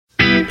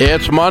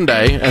It's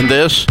Monday, and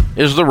this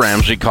is the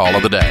Ramsey Call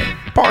of the Day,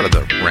 part of the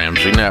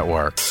Ramsey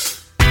Network.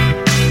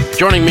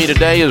 Joining me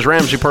today is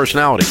Ramsey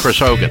personality Chris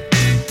Hogan.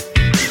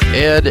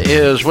 Ed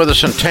is with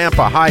us in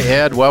Tampa. Hi,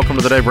 Ed. Welcome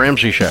to the Dave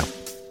Ramsey Show.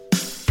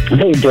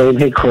 Hey, Dave.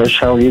 Hey, Chris.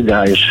 How are you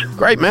guys?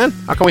 Great, man.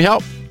 How can we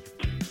help?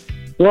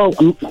 Well,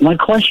 my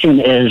question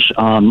is,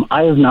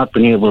 I have not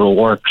been able to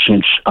work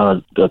since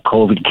the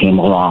COVID came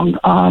along,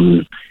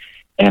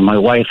 and my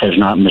wife has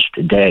not missed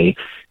a day.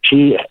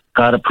 She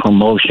got a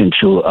promotion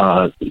to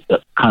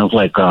kind of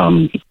like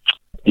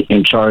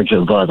in charge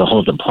of the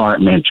whole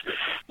department,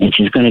 and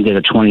she's going to get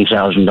a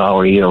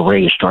 $20,000 a year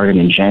raise starting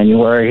in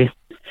January.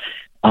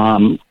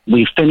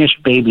 We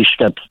finished baby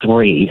step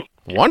 3.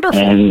 Wonderful.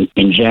 And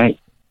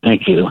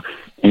thank you.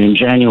 And in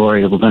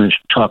January, we're going to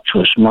talk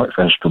to a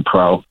SmartVestor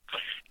Pro.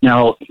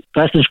 Now,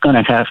 Beth is going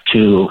to have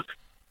to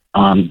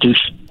do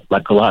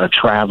like a lot of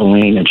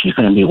traveling, and she's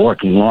going to be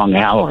working long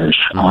hours.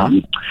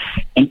 And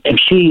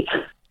she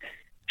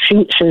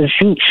says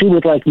she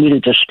would like me to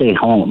just stay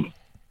home.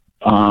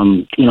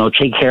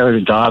 Take care of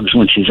the dogs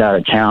when she's out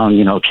of town.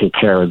 Take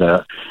care of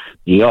the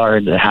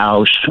yard, the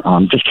house.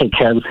 Just take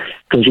care of,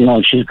 because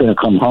she's going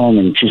to come home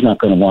and she's not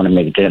going to want to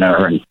make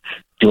dinner and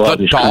do all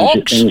these kinds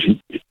of things.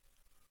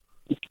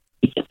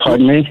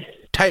 Pardon me?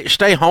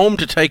 Stay home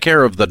to take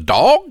care of the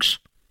dogs?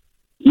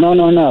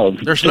 No.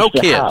 There's no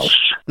kids. House.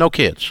 No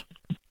kids.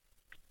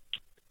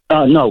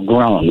 No,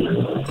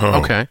 grown.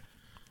 Oh. Okay.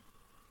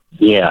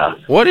 Yeah.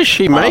 What is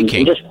she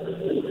making?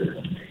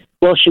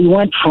 Well, she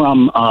went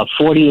from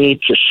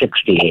 48 to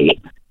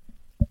 68,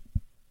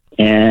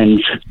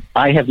 and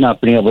I have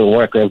not been able to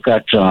work. I've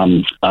got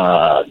I'm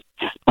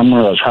one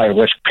of those high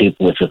risk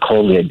people with the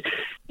COVID,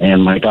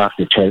 and my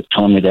doctor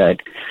told me that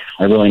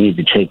I really need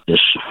to take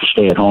this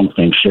stay at home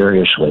thing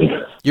seriously.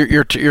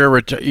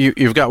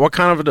 You've got what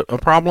kind of a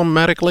problem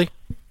medically?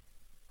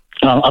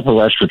 Upper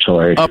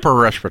respiratory. Upper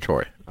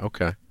respiratory.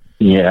 Okay.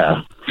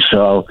 Yeah.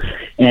 So,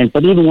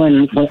 but even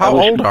when how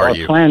old are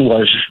you? Our plan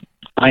was,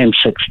 I am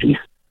 60.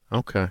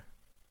 Okay.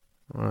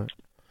 All right.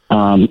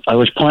 I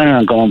was planning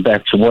on going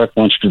back to work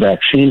once the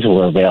vaccines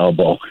were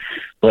available,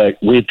 but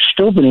we've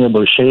still been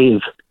able to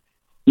save,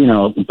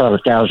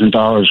 about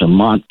 $1,000 a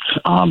month,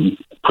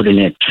 putting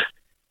it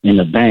in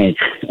the bank.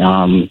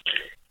 And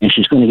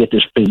she's going to get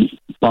this big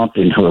bump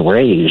in her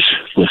raise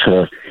with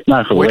her,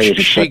 not her raise.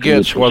 Which she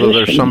gets whether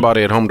there's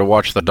somebody at home to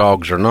watch the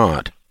dogs or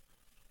not.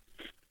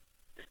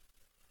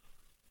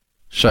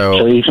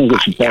 So you think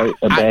it's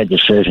a bad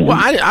decision? Well,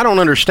 I don't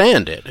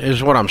understand it,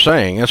 is what I'm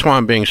saying. That's why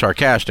I'm being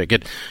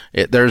sarcastic.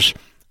 There's,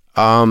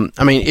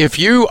 if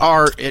you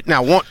are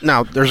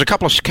now, there's a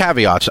couple of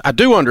caveats. I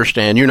do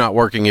understand you not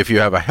working if you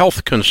have a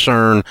health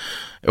concern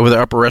with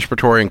upper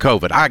respiratory and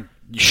COVID.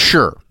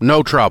 Sure,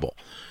 no trouble.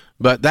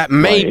 But that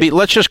may be.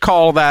 Let's just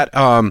call that.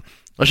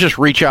 Let's just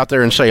reach out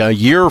there and say a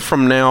year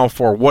from now,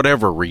 for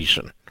whatever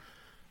reason,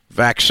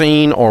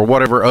 vaccine or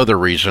whatever other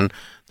reason,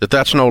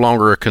 that's no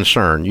longer a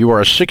concern. You are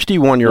a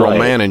 61-year-old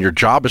man, and your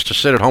job is to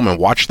sit at home and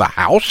watch the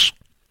house?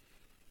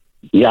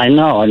 Yeah, I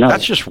know.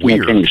 That's just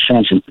weird. Doesn't make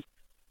any sense.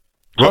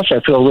 Plus, I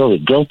feel really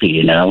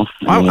guilty, I'm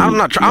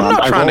not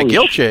trying to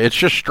guilt you. It's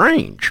just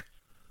strange.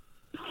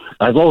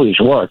 I've always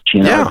worked,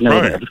 Yeah,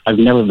 I've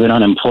never been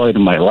unemployed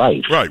in my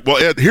life. Right. Well,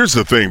 Ed, here's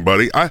the thing,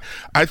 buddy. I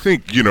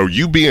think,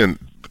 you being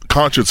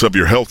conscious of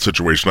your health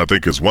situation, I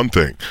think, is one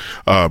thing.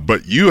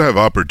 But you have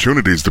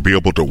opportunities to be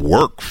able to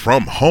work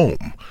from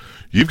home.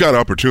 You've got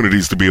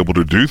opportunities to be able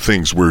to do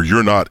things where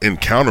you're not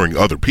encountering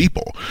other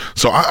people.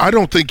 So I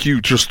don't think you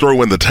just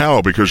throw in the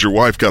towel because your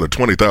wife got a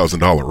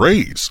 $20,000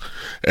 raise.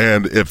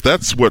 And if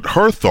that's what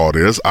her thought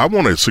is, I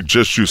want to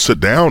suggest you sit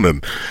down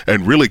and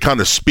really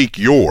kind of speak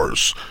your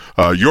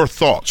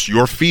thoughts,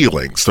 your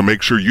feelings, to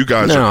make sure you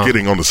guys are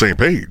getting on the same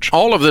page.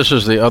 All of this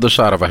is the other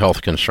side of a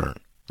health concern.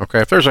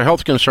 Okay, if there's a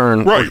health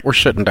concern, we're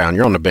sitting down.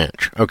 You're on the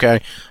bench,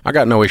 okay? I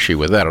got no issue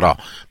with that at all.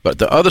 But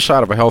the other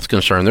side of a health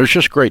concern, there's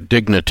just great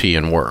dignity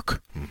in work.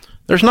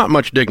 There's not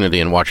much dignity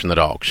in watching the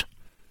dogs.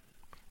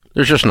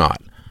 There's just not.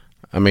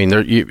 I mean,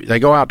 they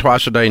go out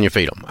twice a day and you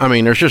feed them. I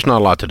mean, there's just not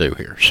a lot to do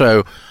here.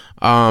 So,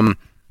 no,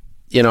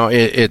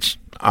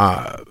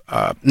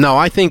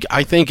 I think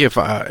if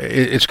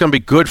it's going to be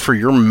good for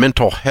your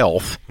mental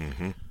health,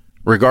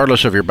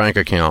 regardless of your bank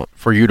account,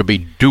 for you to be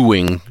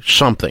doing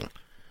something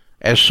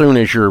as soon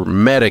as you're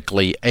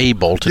medically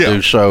able to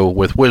do so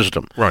with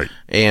wisdom. Right.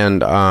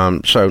 And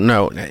so,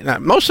 no.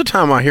 Most of the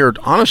time I hear,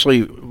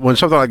 honestly, when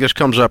something like this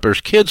comes up, there's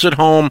kids at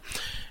home,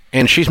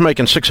 and she's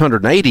making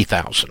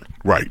 $680,000.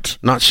 Right.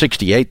 Not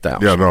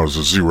 $68,000. Yeah, no, it's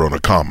a zero and a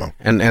comma.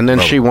 And then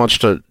she wants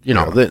to,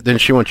 then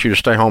she wants you to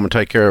stay home and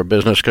take care of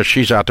business because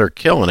she's out there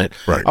killing it.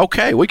 Right.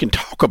 Okay, we can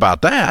talk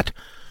about that.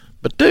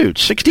 But, dude,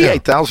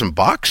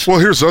 $68,000? Well,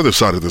 here's the other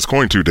side of this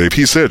coin, too, Dave.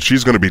 He said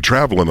she's going to be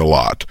traveling a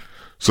lot.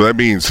 So that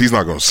means he's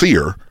not going to see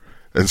her.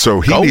 And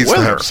so he needs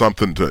to have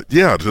something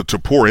to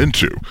pour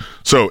into.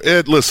 So,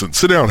 Ed, listen,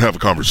 sit down and have a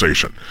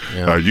conversation.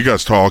 Yeah. You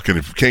guys talk, and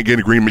if you can't get an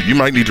agreement, you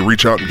might need to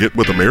reach out and get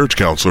with a marriage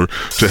counselor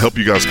to help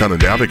you guys kind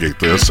of navigate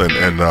this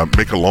and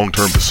make a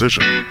long-term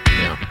decision.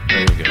 Yeah,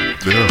 there you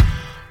go. Yeah.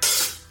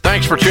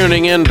 Thanks for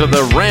tuning in to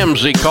the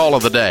Ramsey Call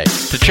of the Day.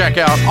 To check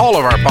out all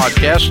of our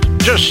podcasts,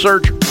 just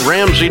search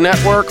Ramsey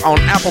Network on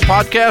Apple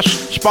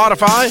Podcasts,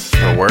 Spotify,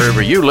 or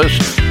wherever you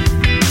listen.